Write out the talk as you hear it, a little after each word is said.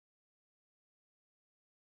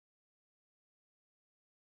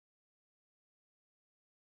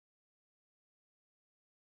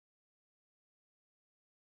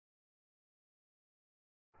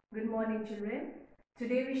Good morning, children.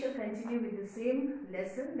 Today we shall continue with the same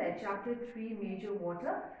lesson, that chapter 3, major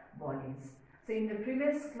water bodies. So in the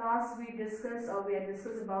previous class we had discussed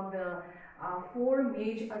about the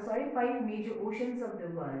five major oceans of the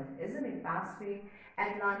world, isn't it? Pacific,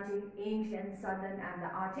 Atlantic, Indian, Southern and the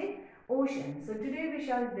Arctic Ocean. So today we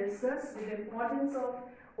shall discuss the importance of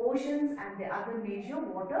oceans and the other major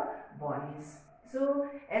water bodies. So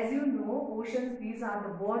as you know, oceans, these are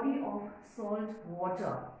the body of salt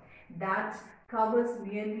water that covers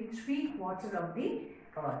nearly 3/4 of the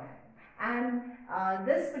earth. And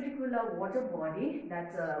this particular water body,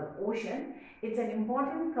 that's ocean, it's an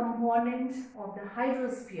important component of the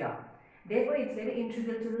hydrosphere. Therefore, it's very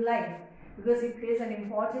integral to life because it plays an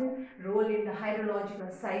important role in the hydrological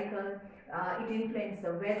cycle. It influences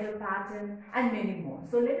the weather pattern and many more.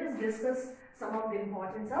 So let us discuss some of the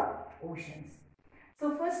importance of oceans.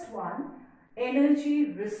 So first one,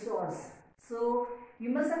 energy resource. So you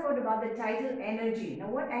must have heard about the tidal energy. Now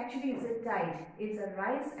what actually is a tide? It's a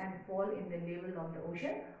rise and fall in the level of the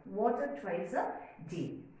ocean water twice a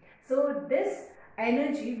day. So this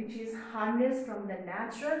energy, which is harnessed from the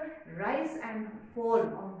natural rise and fall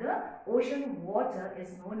of the ocean water,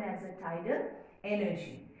 is known as a tidal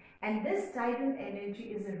energy. And this tidal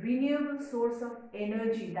energy is a renewable source of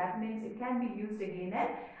energy. That means it can be used again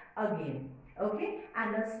and again. Okay,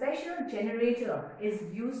 and a special generator is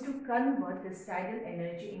used to convert this tidal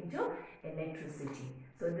energy into electricity.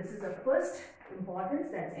 So this is the first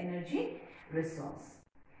importance, that's energy resource.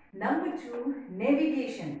 Number 2,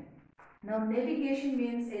 navigation. Now navigation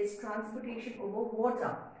means it's transportation over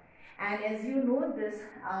water. And as you know, this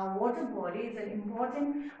water body is an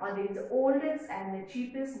important, or it's the oldest and the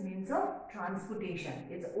cheapest means of transportation.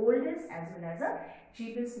 It's oldest as well as the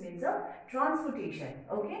cheapest means of transportation.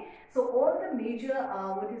 Okay, so all the major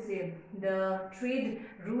the trade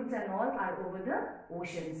routes and all are over the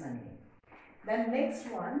oceans only. Then next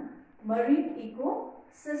one, marine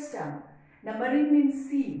ecosystem. Now marine means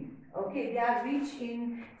sea. Okay, they are rich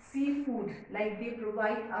in seafood, like they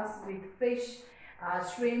provide us with fish,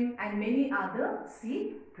 shrimp and many other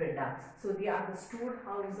sea products. So they are the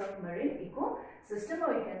storehouse of marine ecosystem,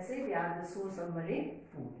 or you can say they are the source of marine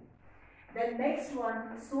food. Then next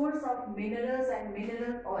one, source of minerals and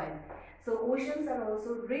mineral oil. So oceans are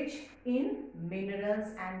also rich in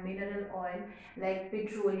minerals and mineral oil like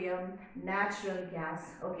petroleum, natural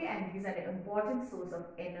gas, okay, and these are an important source of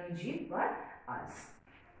energy for us.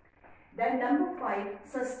 Then number 5,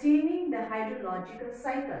 sustaining the hydrological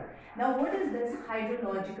cycle. Now what is this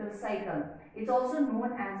hydrological cycle? It's also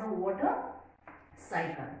known as a water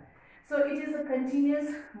cycle. So it is a continuous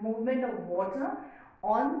movement of water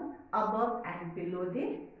on, above and below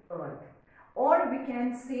the earth. Or we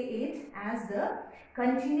can say it as the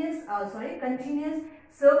continuous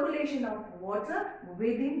circulation of water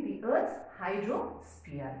within the earth's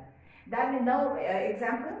hydrosphere. That now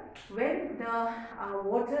example, when the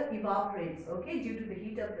water evaporates, okay, due to the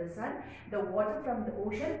heat of the sun, the water from the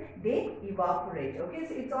ocean, they evaporate. Okay,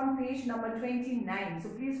 so it's on page number 29. So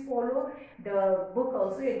please follow the book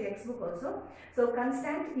also, your textbook also. So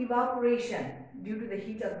constant evaporation due to the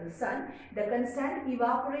heat of the sun, the constant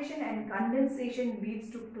evaporation and condensation leads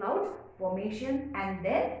to cloud formation and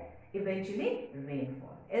then eventually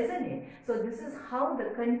rainfall, isn't it? So this is how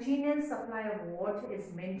the continuous supply of water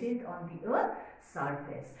is maintained on the earth's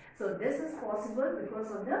surface. So this is possible because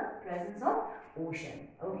of the presence of ocean.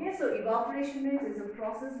 Okay, so evaporation means is a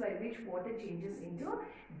process by which water changes into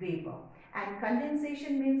vapor, and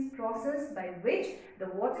condensation means process by which the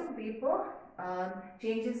water vapor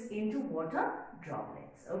changes into water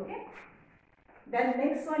droplets. Okay. Then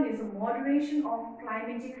next one is a moderation of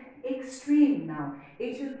climatic extreme. Now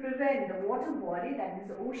it will prevent the water body, that is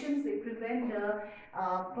the oceans, they prevent the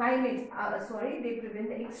they prevent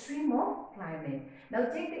the extreme of climate. Now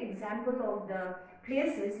take the example of the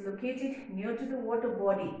places located near to the water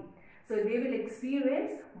body. So they will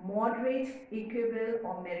experience moderate, equable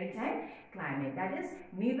or maritime climate, that is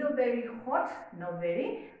neither very hot nor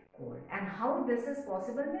very cold. And how this is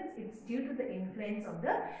possible means it's due to the influence of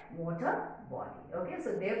the water body. Okay,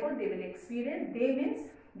 so therefore they will experience, they means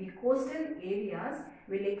the coastal areas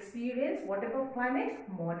will experience what type of climate?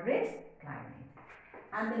 Moderate climate.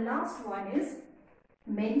 And the last one is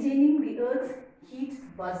maintaining the earth's heat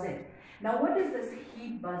budget. Now what is this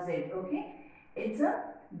heat budget? Okay, it's a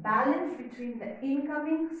balance between the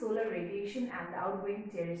incoming solar radiation and the outgoing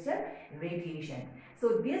terrestrial radiation.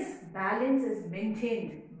 So this balance is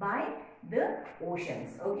maintained by the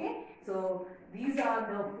oceans. Okay, so these are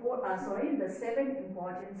the 7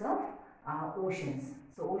 importance of oceans.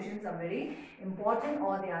 So oceans are very important,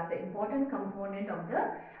 or they are the important component of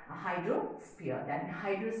the a hydrosphere. That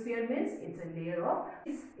hydrosphere means it's a layer of,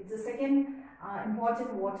 it's the second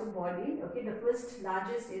important water body. Okay, the first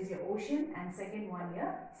largest is your ocean and second one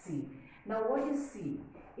your sea. Now what is sea?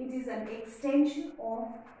 It is an extension of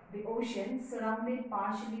the ocean surrounded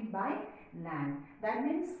partially by land. That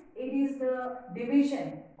means it is the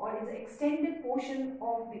division or it's the extended portion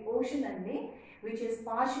of the ocean and lake which is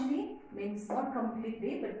partially, means not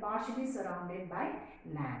completely but partially surrounded by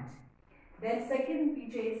land. Then second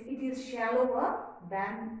feature is it is shallower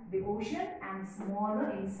than the ocean and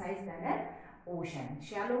smaller in size than an ocean.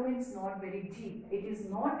 Shallow means not very deep. It is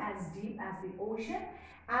not as deep as the ocean,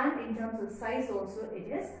 and in terms of size also it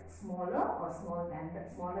is smaller or smaller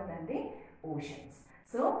than the oceans.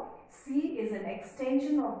 So sea is an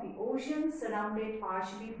extension of the ocean surrounded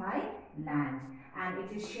partially by land, and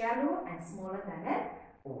it is shallow and smaller than an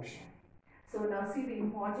ocean. So now see the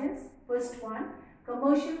importance. First one,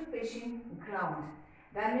 commercial fishing ground.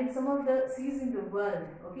 That means some of the seas in the world,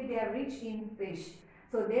 okay, they are rich in fish.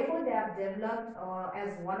 So therefore they have developed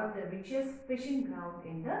as one of the richest fishing ground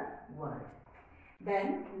in the world.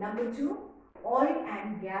 Then number two, oil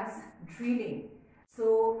and gas drilling.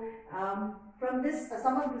 So from this,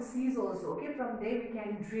 some of the seas also, okay, from there we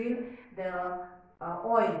can drill the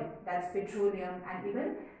oil, that's petroleum, and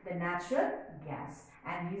even the natural gas.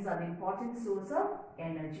 And these are the important source of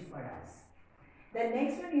energy for us. The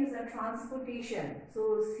next one is transportation.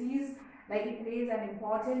 So seas, like it plays an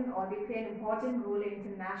important, or they play an important role in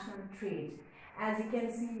international trade. As you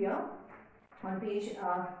can see here on page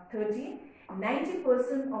 30,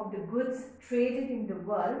 90% of the goods traded in the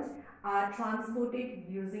world are transported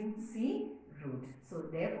using sea route. So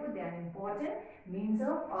therefore they are important means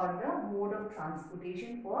of or the mode of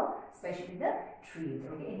transportation for especially the trade,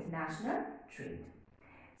 okay, international trade.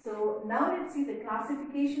 So now let's see the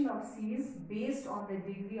classification of seas based on the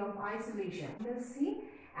degree of isolation. The sea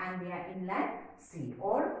and they are inland sea,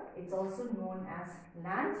 or it's also known as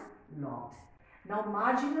landlocked. Now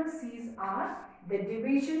marginal seas are the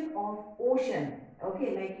division of ocean,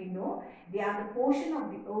 okay, like you know, they are the portion of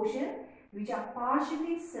the ocean which are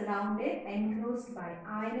partially surrounded, enclosed by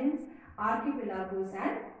islands, archipelagos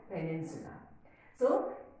and peninsula.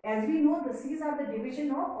 So as we know, the seas are the division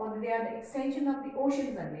of, or they are the extension of the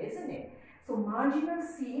oceans only, isn't it? So marginal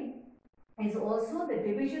sea is also the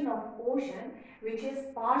division of ocean which is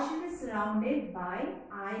partially surrounded by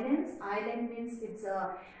islands. Island means it's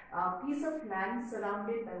a piece of land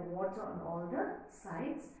surrounded by water on all the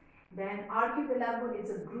sides. Then archipelago is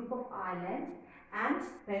a group of islands, and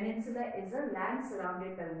peninsula is a land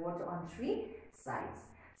surrounded by water on three sides.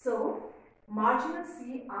 So marginal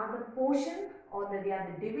sea are the portion, or they are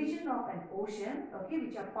the division of an ocean, okay,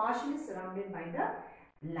 which are partially surrounded by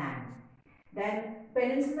the land. Then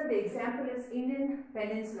peninsula, the example is Indian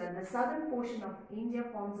peninsula. The southern portion of India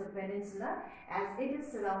forms a peninsula as it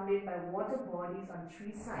is surrounded by water bodies on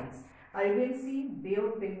three sides: Arabian Sea, Bay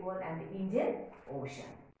of Bengal and the Indian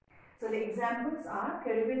Ocean. So the examples are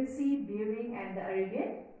Caribbean Sea, Bering and the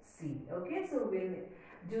Arabian Sea. Okay, so we'll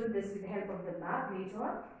do this with the help of the map later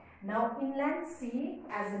on. Now inland sea,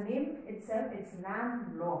 as the name itself, it's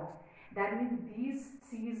landlocked. That means these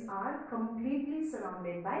seas are completely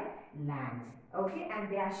surrounded by land. Okay,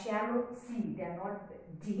 and they are shallow sea, they are not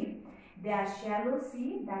deep. They are shallow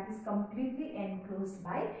sea that is completely enclosed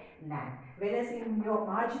by land. Whereas in your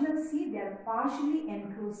marginal sea, they are partially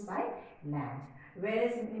enclosed by land.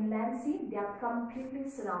 Whereas in inland sea, they are completely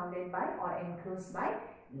surrounded by or enclosed by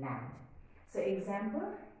land. So example,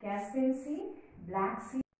 Caspian Sea, Black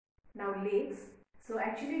Sea. Now lakes. So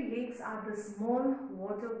actually lakes are the small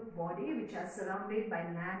water body which are surrounded by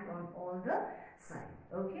land on all the sides.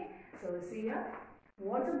 Okay. So see here,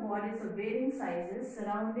 water bodies of varying sizes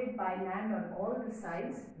surrounded by land on all the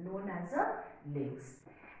sides known as lakes.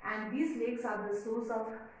 And these lakes are the source of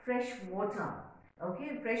fresh water.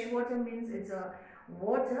 Okay. Fresh water means it's a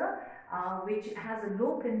water which has a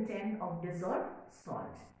low content of dissolved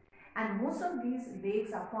salt. And most of these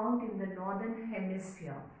lakes are found in the northern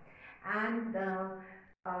hemisphere. And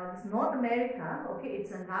this North America, okay, it's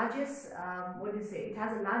the largest, it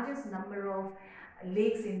has the largest number of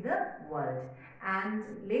lakes in the world, and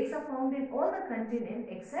lakes are found in all the continent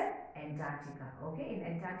except Antarctica. Okay, in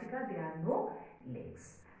Antarctica there are no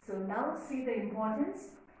lakes. So now see the importance.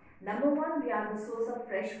 Number one, they are the source of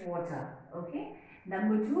fresh water. Okay.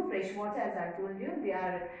 Number two, fresh water, as I told you, they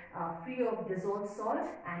are free of dissolved salt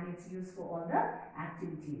and it's used for all the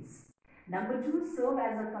activities. Number two, serve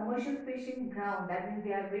as a commercial fishing ground. That means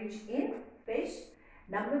they are rich in fish.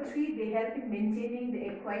 Number three, they help in maintaining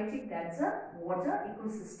the aquatic, that's a water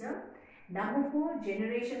ecosystem. Number four,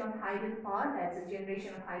 generation of hydropower, that's a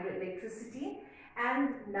generation of hydroelectricity.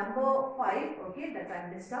 And number 5, okay, that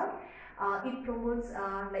I missed out. It promotes,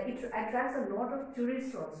 like it attracts a lot of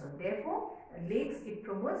tourists also. Therefore, lakes, it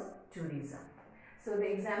promotes tourism. So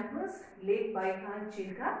the examples, Lake Baikal,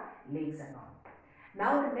 Chilka, lakes and all.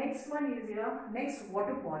 Now the next one is your next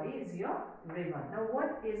water body is your river. Now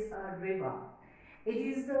what is a river? It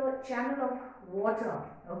is the channel of water,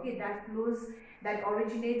 okay, that flows, that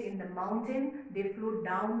originate in the mountain. They flow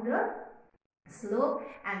down the slope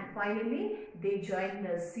and finally they join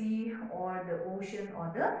the sea or the ocean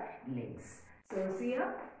or the lakes. So see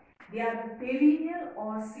here, they are the perennial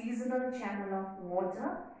or seasonal channel of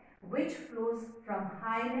water which flows from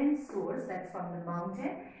highland source, that's from the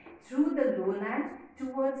mountain, through the lowland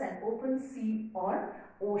towards an open sea or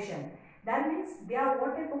ocean. That means they are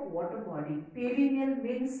what type of water body? Perennial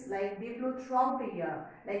means like they flow throughout the year.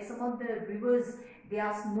 Like some of the rivers, they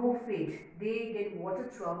are snow fed. They get water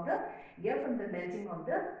throughout the year from the melting of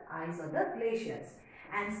the ice or the glaciers.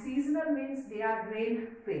 And seasonal means they are rain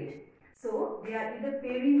fed. So they are either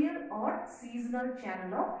perennial or seasonal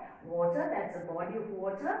channel of water. That's a body of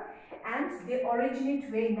water. And they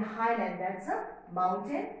originate where in the highland. That's a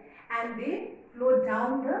mountain. And they flow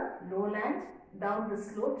down the lowland, down the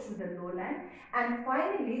slope through the lowland, and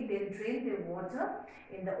finally they drain their water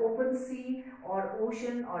in the open sea or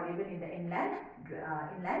ocean or even in the inland,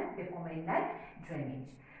 they form an inland drainage.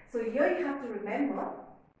 So here you have to remember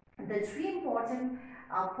the 3 important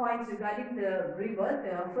points regarding the river.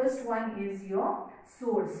 The first one is your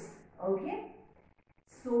source, okay,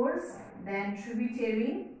 source, then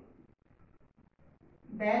tributary,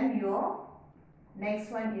 then your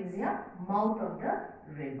next one is your mouth of the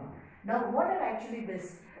river. Now what are actually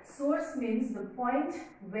this? Source means the point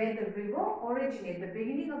where the river originates. The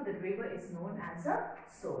beginning of the river is known as a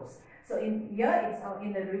source. So in here it's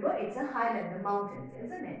in the river it's a highland, the mountains,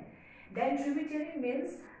 isn't it? Then tributary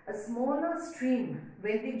means a smaller stream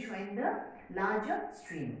when they join the larger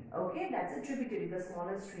stream. Okay, that's a tributary. The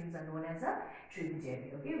smaller streams are known as a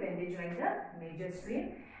tributary. Okay, when they join the major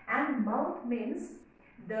stream. And mouth means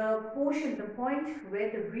the portion, the point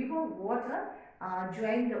where the river water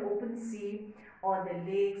join the open sea or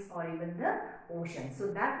the lakes or even the ocean. So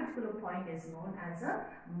that particular point is known as a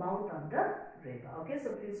mouth of the river. Okay, so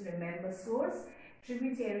please remember source,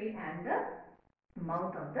 tributary and the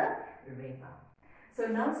mouth of the river. So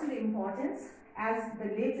now to the importance, as the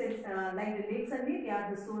lakes, like the lakes and they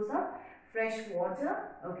are the source of fresh water,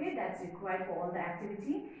 okay, that's required for all the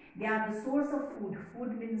activity. They are the source of food.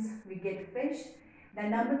 Food means we get fish.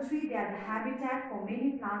 Then number 3, they are the habitat for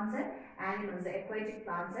many plants and animals, the aquatic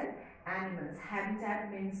plants and animals.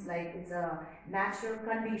 Habitat means like it's a natural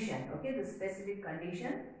condition, okay, the specific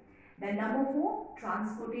condition. Then number 4,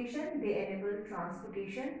 transportation, they enable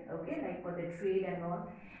transportation, okay, like for the trade and all.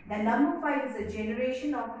 Then number 5 is the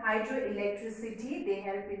generation of hydroelectricity, they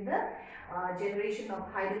help in the generation of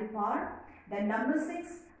hydropower. Then number 6,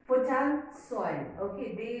 fertile soil,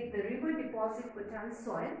 okay, the river deposit fertile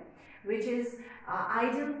soil which is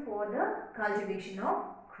ideal for the cultivation of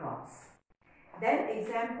crops. Then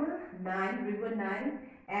example 9, river Nile,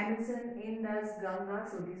 Amazon, Indus, Ganga.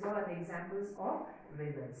 So these all are the examples of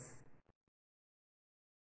rivers.